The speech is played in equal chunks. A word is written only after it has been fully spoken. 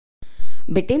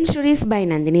Bedtime stories by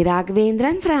Nandini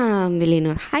Raghavendran from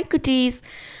Villanur. Hi cuties.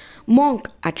 Monk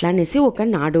అట్లా అనేసి ఒక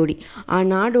నాడోడి. ఆ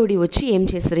నాడోడి వచ్చి ఏం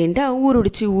చేస్తారంటే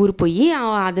ఊరుడిచి ఊరు పోయి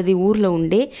అది ఊర్లో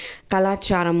ఉండే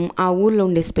కళాచారం, ఆ ఊర్లో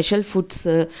ఉండే స్పెషల్ ఫుడ్స్,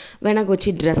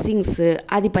 వెనకొచ్చి డ్రెస్సింగ్స్,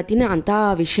 అది పற்றிన అంతా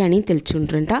విషయాన్ని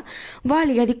తెలుసుంటారంట.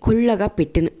 వాళ్ళకి అది కొల్లగా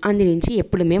పెట్టిన అందు నుంచి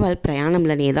ఎప్పుడుమే వాళ్ళ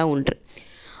ప్రయాణంలోనేదా ఉంటారు.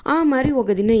 మరి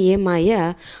ఒక దిన ఏమాయ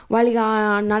వాళ్ళకి ఆ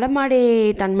నడమాడే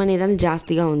తన్మనేదని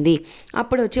జాస్తిగా ఉంది.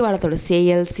 అప్పుడు వచ్చి వాళ్ళతో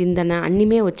సేయల్ సిందన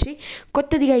అన్నిమే వచ్చి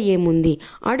కొత్తదిగా ఏముంది,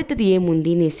 அடுத்தది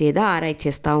ఏముంది నేసేదా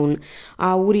ఆరాయిచేస్తా ఉన్న.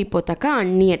 ఆ ఊరికి పోతాక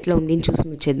అన్నీ ఎట్లా ఉంది చూసి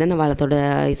వచ్చేద్దని వాళ్ళతో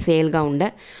సేల్గా ఉండ.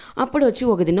 అప్పుడు వచ్చి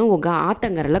ఒక దినం ఒక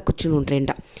ఆతంగరలా కూర్చుని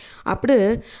ఉంటారంట. అప్పుడు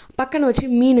పక్కన వచ్చి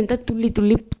మీనంతా తుళ్ళి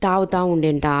తుళ్ళి తాగుతూ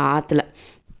ఉండేంట ఆ ఆతల.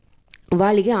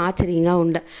 వాళ్ళకి ఆశ్చర్యంగా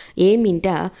ఉండ. ఏమింట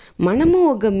మనము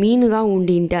ఒక మీనుగా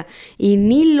ఉండింట ఈ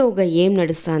నీళ్ళలోగా ఏం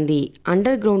నడుస్తుంది,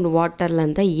 అండర్ గ్రౌండ్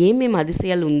వాటర్లంతా ఏమేమి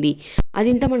అతిశయాలు ఉంది,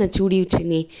 అదింతా మనం చూడి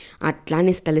వచ్చింది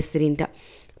అట్లానే తలెస్తరింట.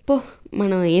 పో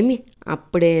మనం ఏమి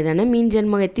అప్పుడేదన్నా మీన్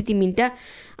జన్మ ఎత్తి తిమ్మింట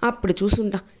అప్పుడు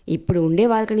చూసుంటా, ఇప్పుడు ఉండే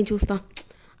వాళ్ళకని చూస్తా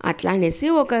అట్లా అనేసి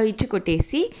ఒక ఇచ్చి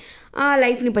కొట్టేసి ఆ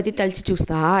లైఫ్ని పற்றி తలిచి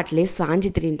చూస్తా అట్లే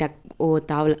సాంజి తిరింట. ఓ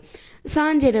తావల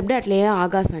సాంజేటప్పుడు అట్లే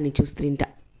ఆకాశాన్ని చూస్తుంట.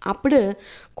 అప్పుడు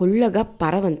కొల్లగా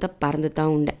పరవంతా పరందుతా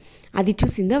ఉండే. అది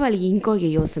చూసిందా వాళ్ళకి ఇంకో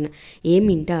యోసన.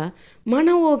 ఏమింట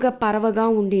మనం ఒక పరవగా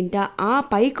ఉండింట ఆ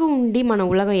పైకి ఉండి మన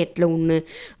ఉలగం ఎట్లా ఉన్న,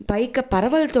 పైక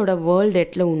పరవలతోడ వరల్డ్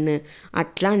ఎట్లా ఉన్న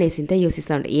అట్లా అనేసింత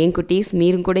యోసిస్తూ ఉంటా. ఏం కుటీస్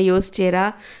మీరు కూడా యోసిచేరా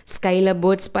స్కైలో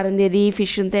బర్డ్స్ పరందేది,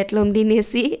 ఫిష్ అంతా ఎట్లా ఉంది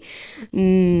అనేసి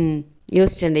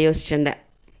యోసించండి.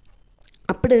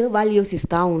 అప్పుడు వాళ్ళు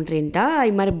యోసిస్తూ ఉంటారంట,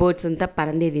 మరి బర్డ్స్ అంతా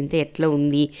పరందేది ఇంత ఎట్లా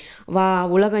ఉంది,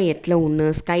 ఉలగం ఎట్లా ఉన్న,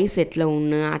 స్కైస్ ఎట్లా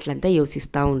ఉన్న అట్లంతా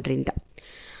యోసిస్తూ ఉంటారంట.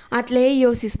 అట్లే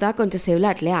యోసిస్తా కొంచెంసేపులో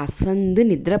అట్లే అసందు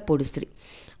నిద్ర పొడుస్తుంది.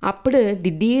 అప్పుడు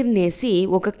దిడ్డీర్నేసి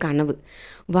ఒక కనవు.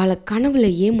 వాళ్ళ కనవులో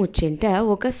ఏమొచ్చేంట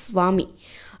ఒక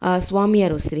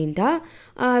స్వామియారు వస్తారింట.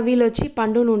 వీళ్ళు వచ్చి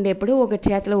పండును ఉండేప్పుడు ఒక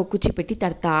చేతిలో ఒక కుర్చీ పెట్టి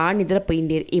తడతా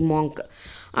నిద్రపోయిండేరు ఈ మాంక్.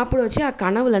 అప్పుడు వచ్చి ఆ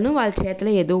కనవులను వాళ్ళ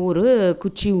చేతిలో ఏదో ఊరు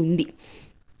కుర్చీ ఉంది.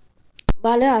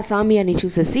 వాళ్ళు ఆ సామియాన్ని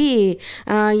చూసేసి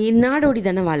ఈ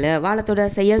నాడోడిదన్న వాళ్ళతోட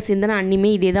செய்யல்సిందన అన్నిమే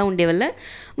ఇదేదా ఉండేవల్ల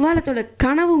వాళ్ళతోட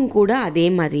కనவும் కూడా అదే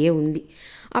மாதிரியே ఉంది.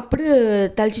 అప్పుడు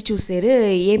తలిచి చూసారు,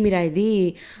 ఏమిరా ఇది,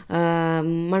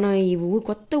 మన ఈ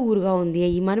కొత్త ఊరుగా ఉంది,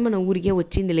 ఈ మరి మన ఊరికే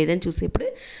వచ్చింది లేదని చూసేప్పుడు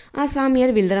ఆ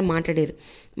సామియారు వీళ్ళ మాట్లాడారు.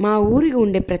 మా ఊరికి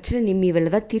ఉండే ప్రச்சனை మీ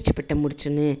వీళ్ళదా తీర్చిపెట్ట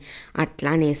ముడుచును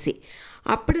అట్లా అనేసి.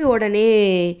 అప్పుడు ఉடனே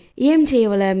ఏం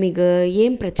చేయవల మీకు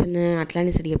ఏం ప్రச்சனை అట్లా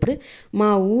అనేసి అడిగేప్పుడు మా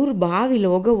ఊరు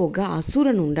బావిలోగా ఒక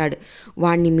అసురను ఉండాడు,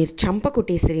 వాడిని మీరు చంప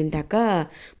కొట్టేసారింటాక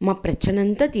మా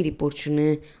ప్రச்சనంతా తీరిపోవచ్చును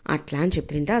అట్లా అని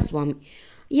చెప్తారింట ఆ స్వామి.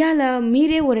 ఇవాళ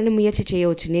మీరే ఎవరైనా ముయற்சி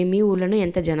చేయవచ్చునే, మీ ఊర్లోనే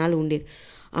ఎంత జనాలు ఉండేరు,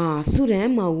 ఆ అసురే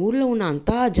మా ఊర్లో ఉన్న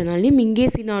అంతా జనాల్ని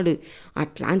మింగేసినాడు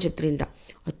అట్లా అని చెప్తారింట.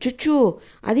 అచ్చుచ్చు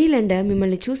అదేలేండి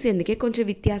మిమ్మల్ని చూసేందుకే కొంచెం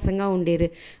వ్యత్యాసంగా ఉండేరు,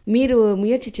 మీరు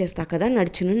ముయற்சி చేస్తా కదా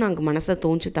నడుచును నాకు మనసు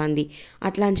తోంచుతాంది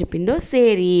అట్లా అని చెప్పిందో.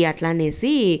 సేరి అట్లా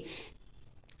అనేసి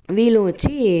వీళ్ళు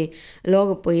వచ్చి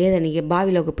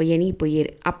బావిలోకి పోయేనికి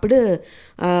పోయారు. అప్పుడు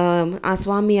ఆ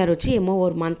స్వామియారు వచ్చి ఏమో ఓ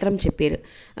మంత్రం చెప్పారు.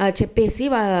 చెప్పేసి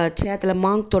చేతల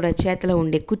మాంక్తోడ చేతిలో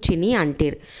ఉండే కుర్చీని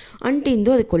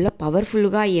అంటిందో అది కొల్ల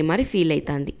పవర్ఫుల్గా అయ్యే మరి ఫీల్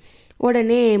అవుతుంది.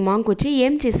 ఉడనే మాంక్ వచ్చి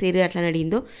ఏం చేశారు అట్లా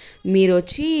అడిగిందో, మీరు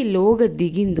వచ్చి లోగ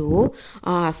దిగిందో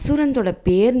ఆ అసురంతోడ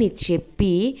పేరుని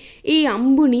చెప్పి ఈ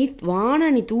అంబుని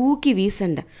వానని తూకి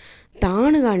వీసండ,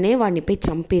 తానుగానే వాడిని పోయి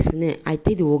చంపేసును, అయితే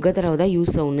ఇది ఒక తరవదా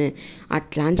యూస్ అవును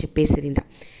అట్లా అని చెప్పేసిరింట.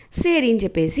 సరే అని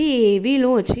చెప్పేసి వీళ్ళు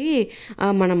వచ్చి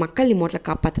మన మక్కల్ని మొట్ల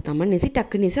కాపాతుతామనేసి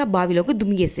టక్కునేసి ఆ బావిలోకి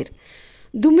దుమ్మిగేశారు.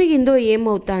 దుమ్మిగిందో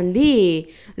ఏమవుతుంది,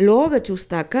 లోగ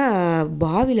చూస్తాక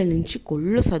బావిల నుంచి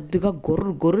కొల్ల సద్దుగా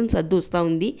గొర్రుని సద్దు వస్తూ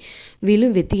ఉంది. వీళ్ళు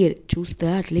వెతికారు, చూస్తే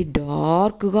అట్లే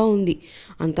డార్క్గా ఉంది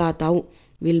అంతా తావు.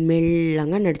 వీళ్ళు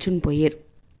మెల్లంగా నడుచుని పోయారు.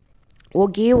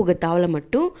 ఒకే ఒక తావల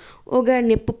మట్టు ఒక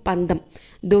నెప్పు పందం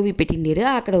దోవి పెట్టిండేరు.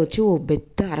 అక్కడ వచ్చి ఓ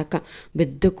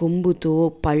పెద్ద కొమ్ముతో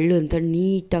పళ్ళు అంతా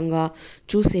నీటంగా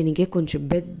చూసేనికే కొంచెం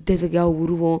పెద్దదిగా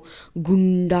ఉరువం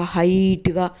గుండా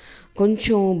హైట్గా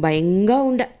కొంచెం భయంగా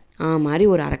మరి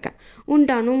ஒரு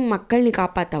ఉంటాను మక్కల్ని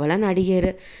కాపాతావలని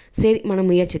అడిగారు. సరే మనం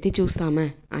ముయற்சி చూస్తామా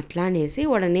అట్లా అనేసి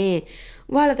ఉడనే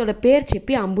వాళ్ళతోడ పేరు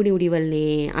చెప్పి అంబుని ఉడివల్ని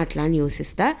అట్లా అని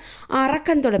యోసిస్తా. ఆ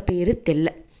అరకంతోడ పేరు తెల్ల.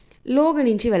 లోగ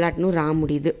నుంచి వెళ్ళాటను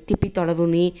రాముడిదు తిప్పి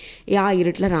తొడవుని ఆ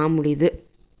ఇరుట్ల రాముడిదు.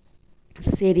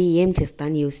 సరే ఏం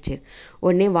చేస్తాను యోசிచారు.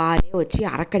 ఉడనే వారే వచ్చి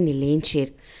అరకని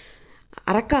లేంచారు.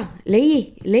 అరక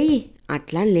లేయి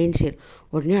అట్లా లేంచారు.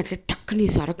 ఉడనే అట్లా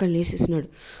టక్కనేసి అరకని లేసేసినాడు.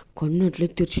 కన్ను అట్లా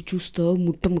తెరిచి చూస్తా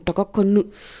ముట్టగా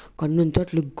కన్నంతా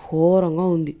అట్లా ఘోరంగా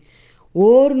ఉంది.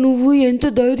 ఓరు నువ్వు ఎంత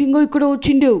ధైర్యంగా ఇక్కడ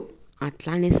వచ్చిండేవు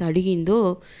అట్లా అనేసి అడిగిందో.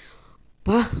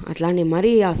 పా అట్లానే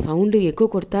మరి ఆ సౌండ్ ఎక్కువ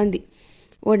కొడుతుంది.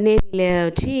 ఉడనే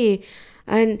వచ్చి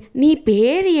నీ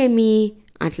పేరు ఏమి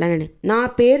అట్లానే, నా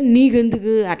పేరు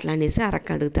నీకెందుకు అట్లా అనేసి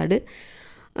అరక్క అడుగుతాడు.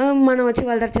 మనం వచ్చి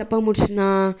వాళ్ళ దగ్గర చెప్పముడిచిన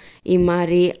ఈ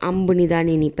మరి అంబుని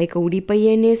దాన్ని నీ పైకి ఉడిపోయి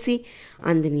అనేసి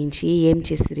అందు నుంచి ఏం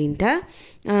చేసిరింట,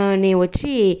 నేను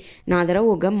వచ్చి నా దగ్గర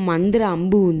ఒక మందర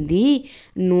అంబు ఉంది,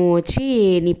 నువ్వు వచ్చి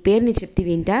నీ పేరుని చెప్తే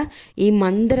వింటా, ఈ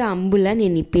మందర అంబుల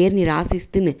నేను నీ పేరుని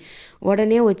రాసిస్తును,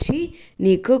 ఉడనే వచ్చి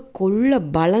నీకు కొల్ల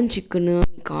బలం చిక్కును,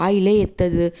 నీకు ఆయిలే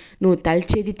ఎత్తదు, నువ్వు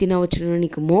తలిచేది తినవచ్చును,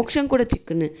 నీకు మోక్షం కూడా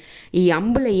చిక్కును, ఈ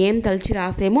అంబుల ఏం తలిచి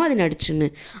రాసేమో అది నడుచును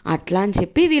అట్లా అని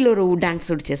చెప్పి వీళ్ళు డాన్స్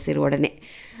చేశారు.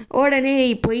 ఉడనే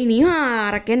ఈ పొయ్యిని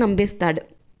అరకే నంబేస్తాడు.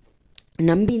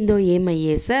 నంబిందో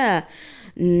ఏమయ్యేసా,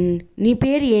 నీ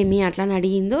పేరు ఏమి అట్లా అని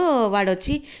అడిగిందో వాడు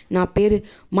వచ్చి నా పేరు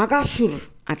మగాషుర్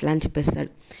అట్లా అని చెప్పేస్తాడు.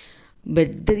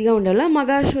 పెద్దదిగా ఉండాల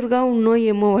మగాషుర్గా ఉన్నో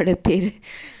ఏమో వాడి పేరు.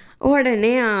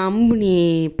 ఉడనే ఆ అంబుని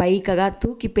పైకగా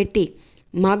తూకి పెట్టి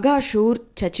మగాషూర్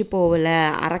చచ్చిపోవల,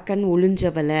 అరకన్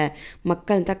ఉళించవల,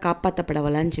 మక్కలంతా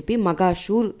కాపాతపడవల అని చెప్పి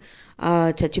మగాషూర్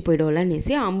చచ్చిపోయేవాళ్ళ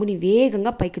అనేసి ఆ అంబుని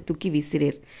వేగంగా పైకి తూకి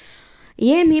విసిరేరు.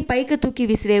 ఏమి పైకి తూకి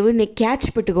విసిరేవు, నేను క్యాచ్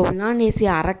పెట్టుకోవాలా అనేసి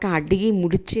అరక అడిగి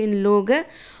ముడిచేలోగా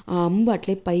ఆ అంబు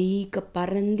అట్లే పైకి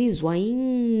పరంది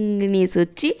జ్వయింగ్నేసి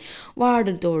వచ్చి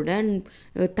వాడితోడ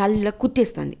తల్ల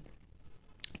కుత్తేస్తుంది.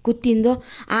 కుత్తిందో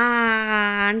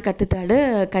అని కత్తుతాడు.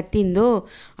 కత్తిందో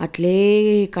అట్లే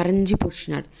కరంజి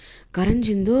పొడిచినాడు.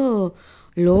 కరంజిందో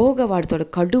లోగా వాడితోడ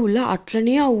కడువులో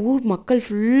అట్లనే ఆ ఊరు మక్కలు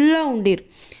ఫుల్లా ఉండేరు.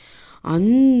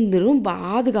 అందరూ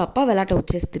బాదుగాప్ప వెలాట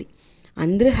వచ్చేస్తారు.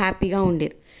 అందరూ హ్యాపీగా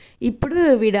ఉండేరు. ఇప్పుడు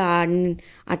వీడు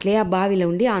అట్లే ఆ బావిలో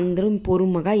ఉండి అందరూ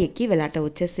పొరుమ్మగా ఎక్కి వెలాట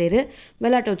వచ్చేసారు.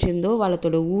 వెలాట వచ్చిందో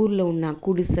వాళ్ళతోడ ఊర్లో ఉన్న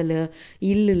కుడిసెలు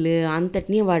ఇల్లులు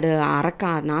అంతటినీ వాడు అరక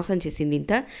నాశనం చేసింది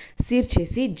ఇంత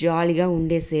సీర్చేసి జాలీగా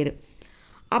ఉండేసారు.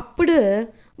 అప్పుడు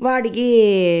వాడికి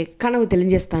కనవు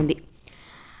తెలియజేస్తుంది.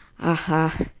 ఆహా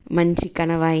మంచి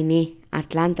కనవాయిని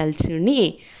అట్లా అని తలుచుని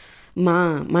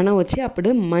మనం వచ్చి అప్పుడు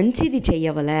మంచిది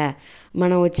చెయ్యవల,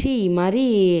 మనం వచ్చి ఈ మరి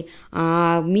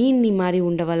మీన్ని మారి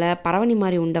ఉండవల, పరవని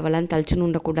మారి ఉండవల అని తలుచుని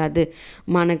ఉండకూడదు.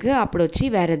 మనకు అప్పుడు వచ్చి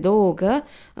వేరేదో ఒక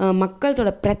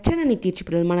మక్కలతోడ ప్రచనని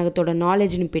తీర్చిపోయాలి, మనతోడ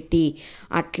నాలెడ్జ్ని పెట్టి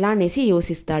అట్లా అనేసి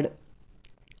యోసిస్తాడు.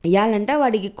 ఇయాలంట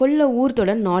వాడికి కొల్ల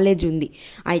ఊరితోడ నాలెడ్జ్ ఉంది,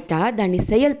 అయితే దాన్ని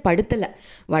செயல்படுத்தల.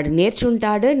 వాడు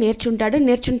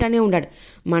నేర్చుంటానే ఉన్నాడు.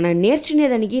 మన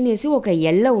నేర్చునేదానికి నేసి ఒక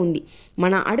ఎల్ల ఉంది.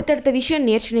 మన அடுத்தடுத்த విషయం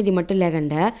నేర్చునేది మట్టు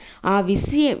లేకుండా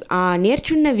ఆ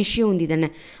నేర్చున్న విషయం ఉంది దాన్ని,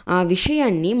 ఆ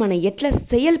విషయాన్ని మనం ఎట్లా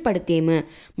செயல்படுతేము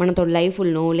మనతో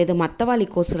లైఫ్లో లేదా మత్త వాళ్ళ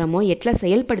కోసరమో ఎట్లా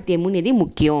செயல்படுతేము అనేది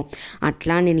ముఖ్యం.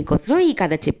 అట్లా నేను కోసం ఈ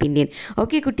కథ చెప్పింది.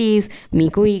 ఓకే కుటీస్,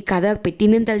 మీకు ఈ కథ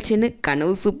పెట్టినని తలిచాను,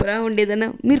 కనవు సూపర్గా ఉండేదన్న.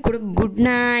 మీరు కూడా గుడ్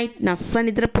నైట్, నస్స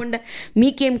నిద్రపోండ.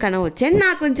 మీకేం కనవ వచ్చాయని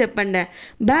నాకు చెప్పండి.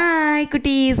 Bye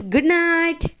cuties, good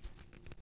night.